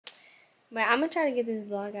But I'm gonna try to get this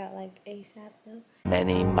vlog out like ASAP though.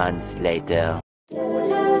 Many months later. Good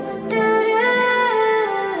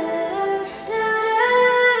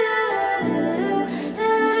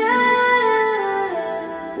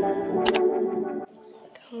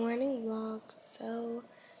morning vlog. So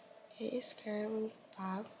it is currently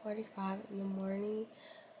 5:45 in the morning.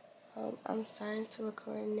 I'm starting to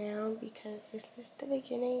record now because this is the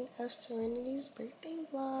beginning of Serenity's birthday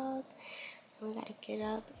vlog. And we gotta get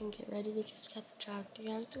up and get ready because we have to drive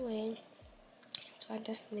 3 hours away to our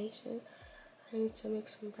destination. I need to make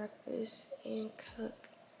some breakfast and cook.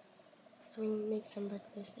 Make some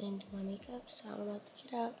breakfast and do my makeup. So I'm about to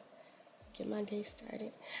get up, get my day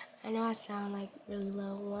started. I know I sound like really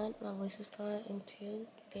low. 1, my voice is gone, and 2,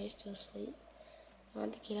 they're still asleep. So I'm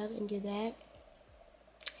about to get up and do that.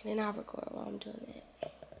 And then I'll record while I'm doing that.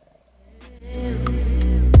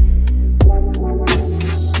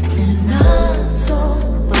 It's not so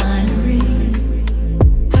binary.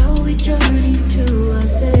 How we journey to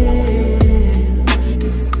ourselves.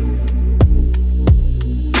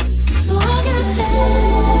 So I can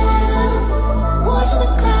help watching the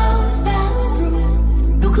clouds pass through.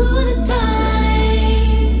 No clue the time.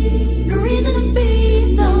 No reason to be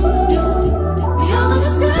so doomed. We all in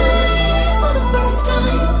the skies for the first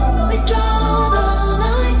time. We draw the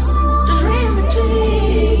lines, just read in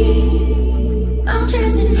between. I'm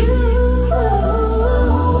chasing you.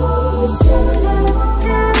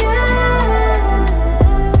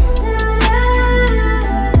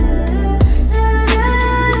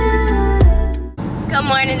 Good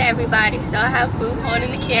morning, everybody. So I have Boo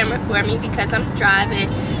holding the camera for me because I'm driving.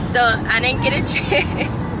 So I didn't get a chance.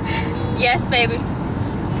 Yes, baby.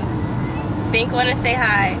 Think wanna say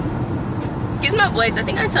hi. Excuse my voice. I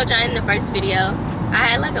think I told y'all in the first video. I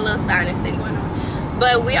had like a little sinus thing going on.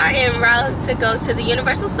 But we are en route to go to the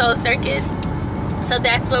Universal Soul Circus. So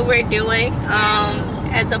that's what we're doing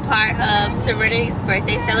as a part of Serenity's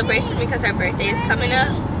birthday celebration because her birthday is coming up.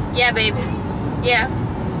 Yeah, baby. Yeah.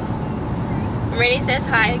 Rennie says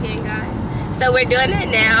hi again, guys. So we're doing that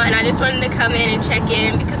now, and I just wanted to come in and check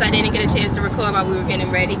in because I didn't get a chance to record while we were getting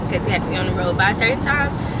ready because we had to be on the road by a certain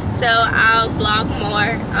time. So I'll vlog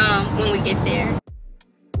more when we get there.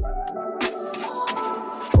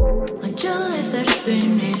 Like jellyfish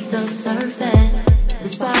beneath the surface, the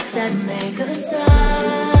sparks that make us thrive.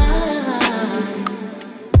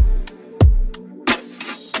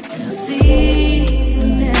 And I'll see you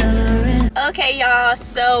never end. Okay, y'all,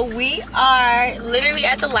 so we are literally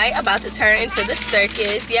at the light about to turn into the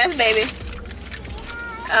circus. Yes, baby.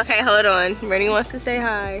 Okay, hold on. Rennie wants to say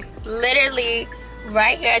hi. Literally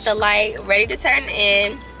right here at the light, ready to turn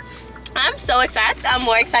in. I'm so excited. I'm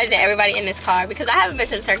more excited than everybody in this car because I haven't been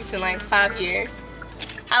to the circus in like 5 years.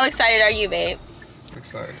 How excited are you, babe?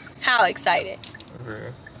 Excited. How excited?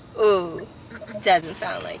 Okay. Ooh, doesn't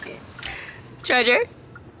sound like it. Treasure,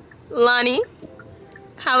 Lonnie,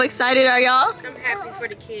 how excited are y'all? I'm happy for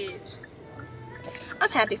the kids. I'm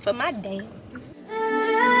happy for my dad.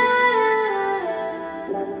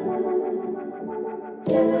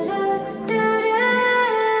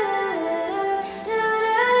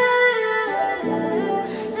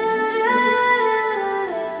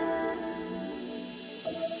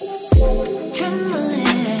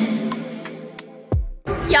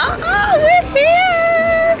 Y'all, we're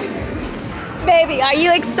here! Baby, are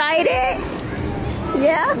you excited?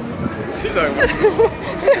 Yeah? She's like,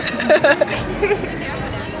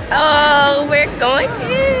 Oh, we're going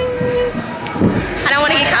in. I don't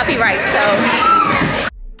want to get copyright, so.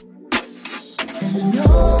 And I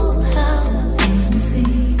know how things can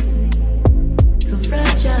seem so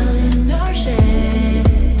fragile in our shells.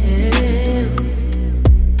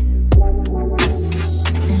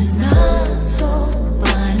 And it's not so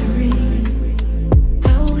binary.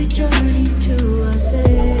 How we journey to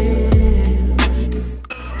ourselves.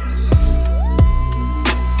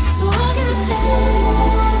 So I can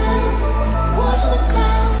help watching the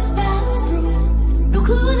clouds pass through. No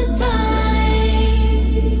clue the time.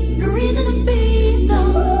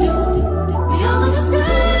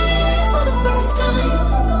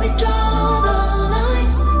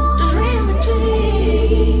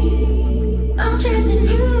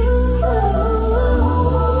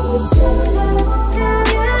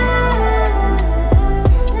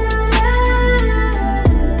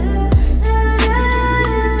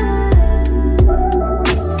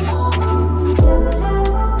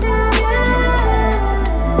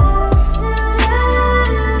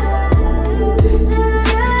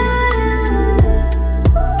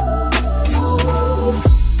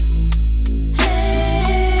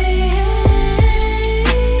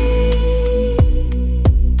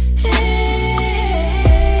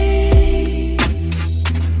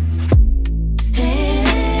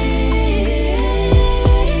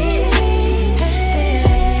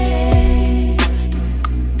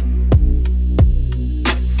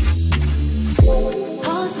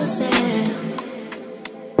 myself,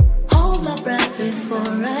 hold my breath before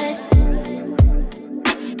I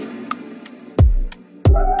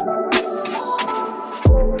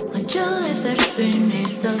like jellyfish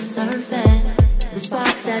beneath the surface, the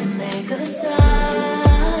sparks that make us thrive.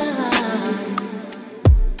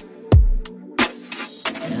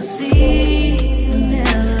 And I see the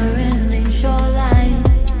never-ending shoreline,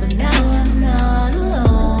 but now I'm not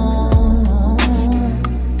alone.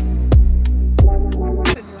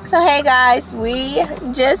 So hey guys, we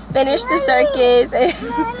just finished the circus.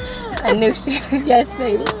 I knew she. Yes,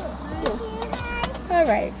 baby. All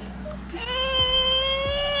right.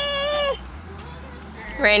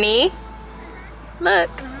 Rennie, look.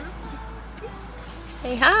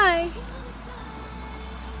 Say hi.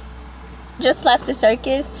 Just left the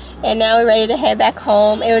circus and now we're ready to head back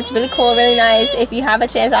home. It was really cool, really nice. If you have a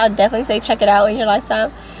chance, I'll definitely say check it out in your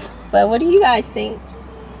lifetime. But what do you guys think?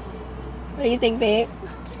 What do you think, babe?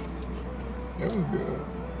 It was good.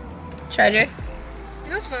 Treasure?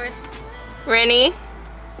 It was fun. Rennie?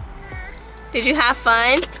 Did you have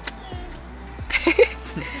fun?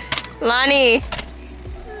 Lonnie?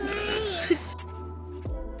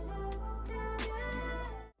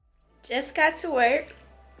 Just got to work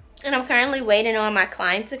and I'm currently waiting on my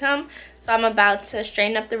client to come, so I'm about to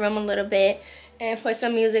straighten up the room a little bit and put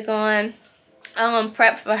some music on,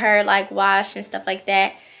 prep for her, like wash and stuff like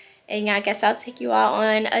that. And yeah, I guess I'll take you all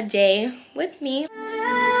on a day with me.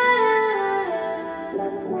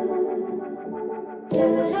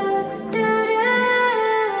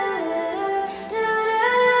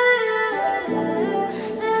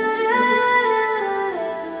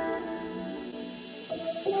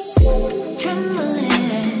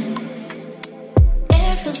 Trembling,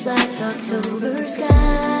 air feels like October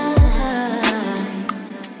skies.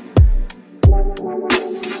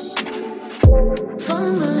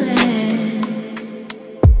 Fumbling,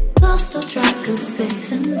 lost all track of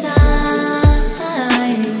space and time.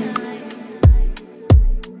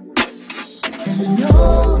 And I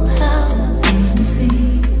know how things can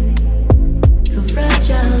seem so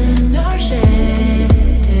fragile in our shells.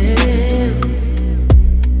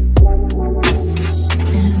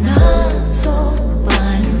 And it's not so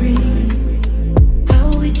binary how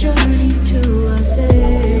we journey to ourselves.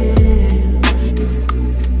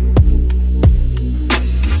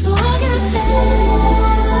 So I get up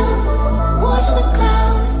there, watching the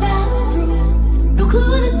clouds pass through. No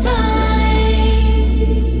clue at the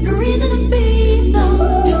time, no reason to be so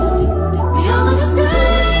doomed. We all in the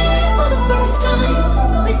skies for the first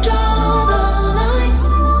time. We draw the lines,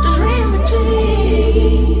 just read in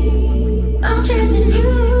between. I'm chasing you.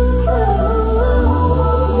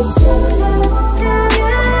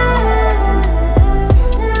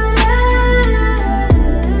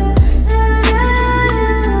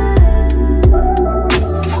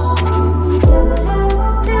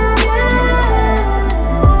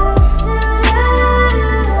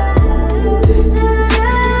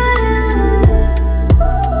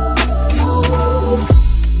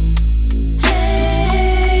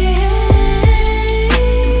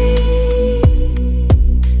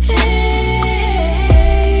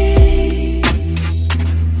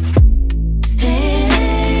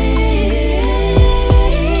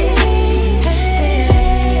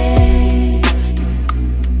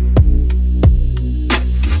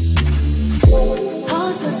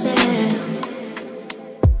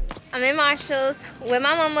 I'm in Marshall's with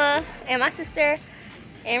my mama and my sister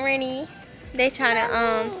and Rennie. They trying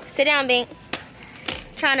to sit down, Bink.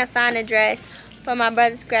 Trying to find a dress for my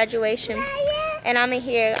brother's graduation. And I'm in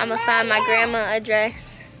here. I'm gonna find my grandma a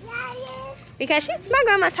dress because she's my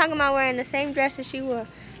grandma talking about wearing the same dress as she wore.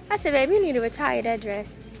 I said, baby, you need to retire that dress.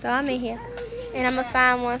 So I'm in here and I'm gonna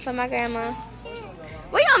find one for my grandma.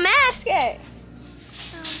 Where your mask at?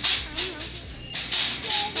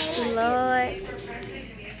 Lord.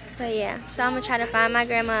 But yeah, so I'm gonna try to find my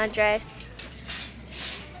grandma a dress.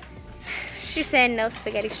 She said no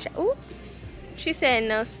spaghetti strap. Ooh. She said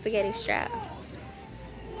no spaghetti strap.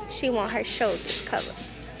 She want her shoulders covered.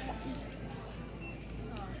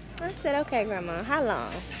 I said, okay, grandma. How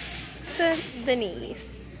long? To the knees.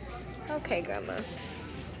 Okay, grandma.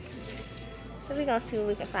 So we're gonna see what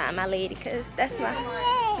we can find, my lady, because that's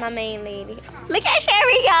my main lady. Look at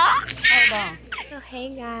Sherry, y'all. Hold on. So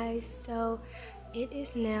hey guys, so it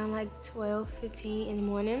is now like 12:15 in the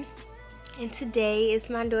morning. And today is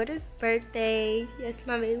my daughter's birthday. Yes,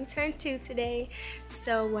 my baby turned 2 today.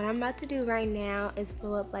 So what I'm about to do right now is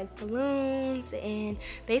blow up like balloons and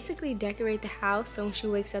basically decorate the house. So when she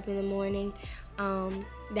wakes up in the morning,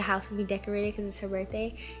 the house will be decorated because it's her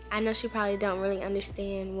birthday. I know she probably don't really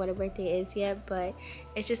understand what a birthday is yet, but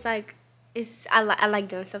it's just like I like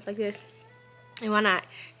doing stuff like this, and why not?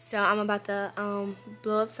 So I'm about to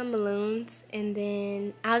blow up some balloons, and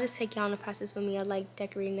then I'll just take y'all on the process with me of like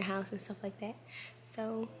decorating the house and stuff like that.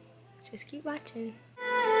 So just keep watching.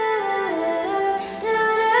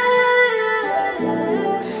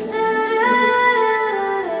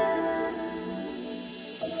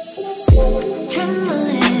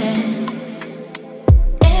 Trembling,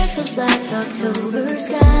 air feels like October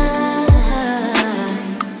skies.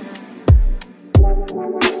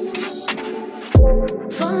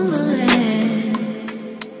 Fumbling,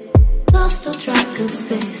 lost all track of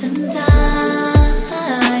space and time.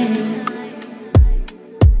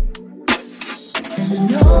 And I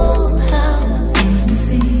know how things can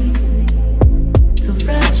seem so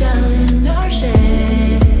fragile in our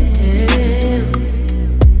shells.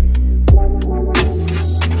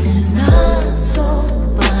 And it's not so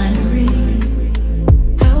binary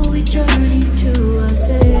how we journey to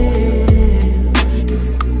ourselves.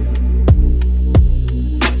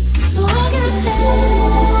 So I get up there,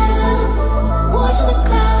 watching the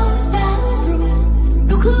clouds pass through.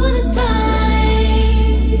 No clue at the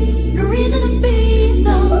time, no reason to be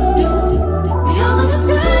so doomed. We all in the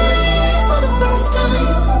skies for the first time.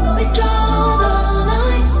 We draw the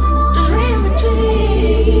lines, just read in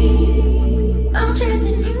between. I'm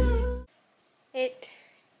chasing you. It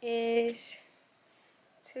is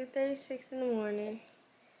 2:36 in the morning,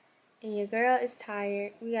 and your girl is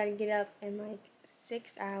tired. We gotta get up in like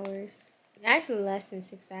 6 hours. Actually, less than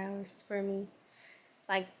 6 hours for me,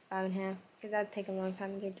 like 5.5, because that'd take a long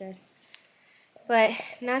time to get dressed. But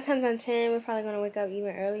 9 times out of 10, we're probably gonna wake up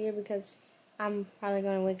even earlier because I'm probably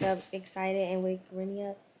gonna wake up excited and wake Rennie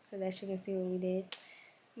up so that she can see what we did.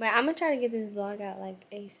 But I'm gonna try to get this vlog out like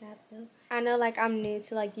ASAP though. I know like I'm new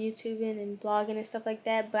to like YouTubing and vlogging and stuff like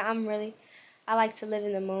that, but I like to live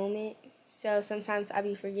in the moment. So sometimes I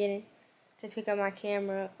be forgetting to pick up my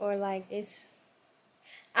camera, or like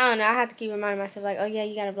I don't know, I have to keep reminding myself like, oh yeah,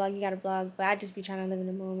 you gotta vlog, but I just be trying to live in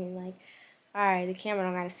the moment, like, alright, the camera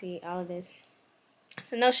don't gotta see all of this.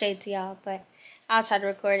 So no shade to y'all, but I'll try to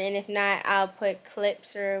record it, and if not, I'll put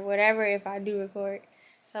clips or whatever if I do record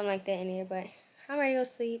something like that in there. But I'm ready to go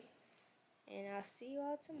sleep, and I'll see you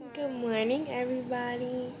all tomorrow. Good morning,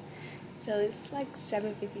 everybody. So it's like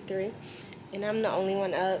 7:53, and I'm the only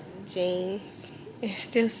one up. James is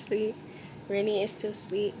still asleep. Rennie is still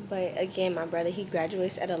asleep, but again, my brother, he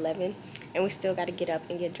graduates at 11, and we still got to get up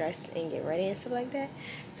and get dressed and get ready and stuff like that.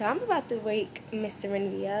 So I'm about to wake Miss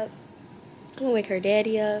Serenity up. I'm gonna wake her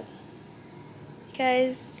daddy up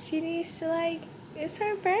because she needs to, like, it's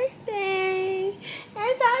her birthday.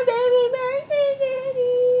 It's our baby birthday,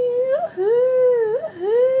 daddy. Woohoo,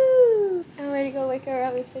 woohoo. I'm ready to go wake her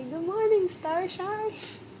up and say, good morning, starshine.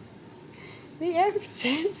 The earth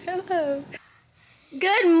says hello.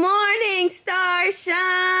 Good morning, starshine.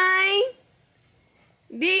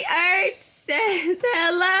 The earth says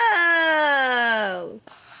hello.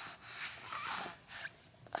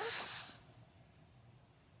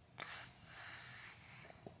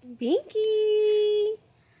 Binky.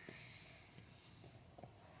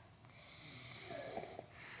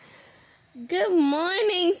 Good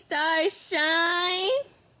morning, starshine.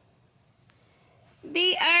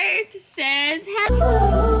 The earth says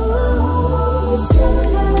hello.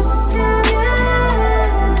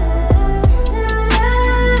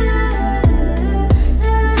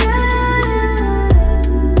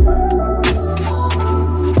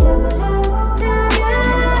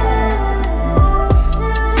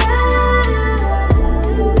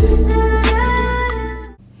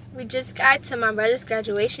 We just got to my brother's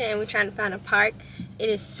graduation, and we're trying to find a park. It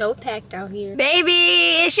is so packed out here.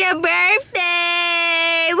 Baby, it's your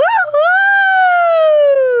birthday! Woohoo!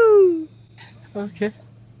 Okay.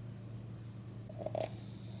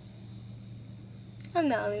 I'm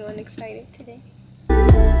the only one excited today.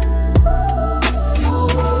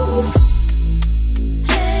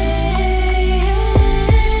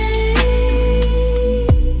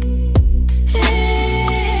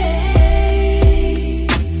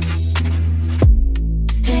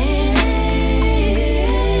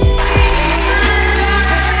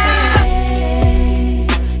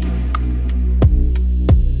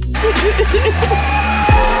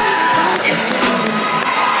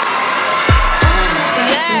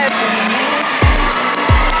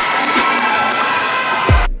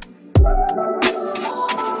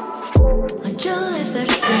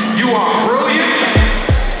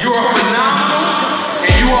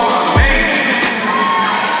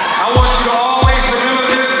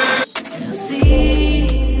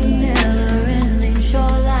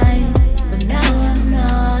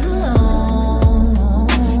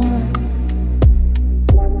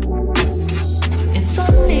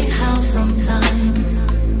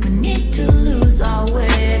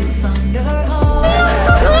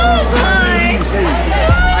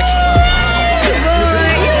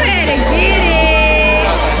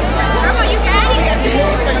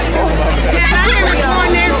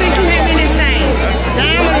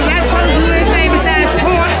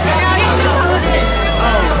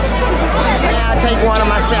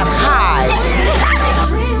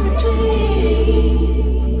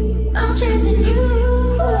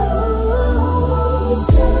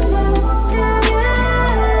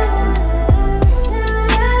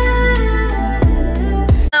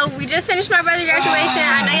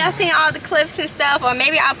 y'all seen all the clips and stuff, or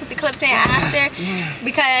maybe I'll put the clips in after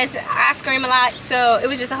because I scream a lot, so it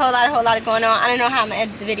was just a whole lot going on. I don't know how I'm gonna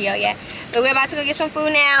edit the video yet, but we're about to go get some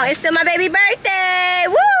food now. It's still my baby birthday.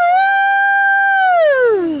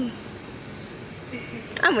 Woo!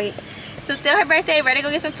 I'm weak. So still her birthday, ready to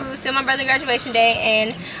go get some food. Still my brother's graduation day,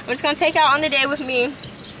 and I'm just gonna take y'all on the day with me,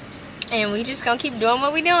 and we just gonna keep doing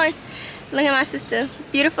what we doing. Look at my sister,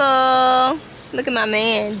 beautiful. Look at my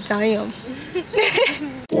man, damn.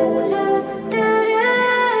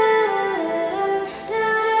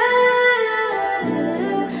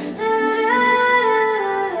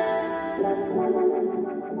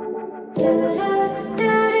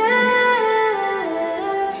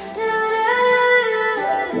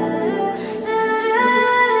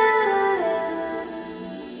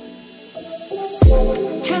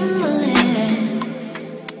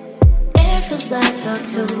 Like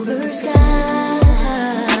October sky.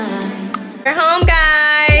 We're home,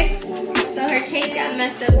 guys. So her cake got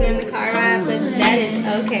messed up in the car ride, but that is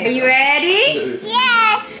okay. Are you ready?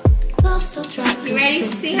 Yes. You ready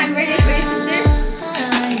to sing happy birthday for your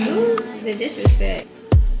sister? Ooh, the disrespect.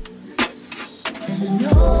 And I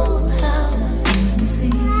know how things can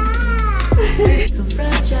seem so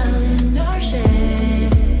fragile in our shells.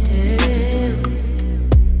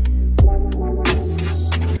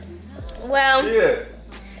 Well,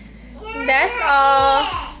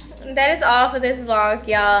 that is all for this vlog,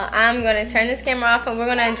 y'all. I'm gonna turn this camera off and we're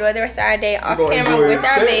gonna enjoy the rest of our day off camera with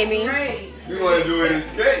our baby. We're gonna enjoy this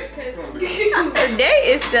cake. Our day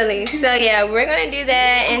is silly. So yeah, we're gonna do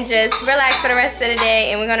that and just relax for the rest of the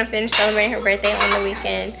day, and we're gonna finish celebrating her birthday on the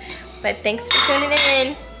weekend. But thanks for tuning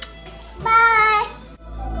in. Bye.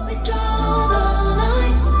 We draw the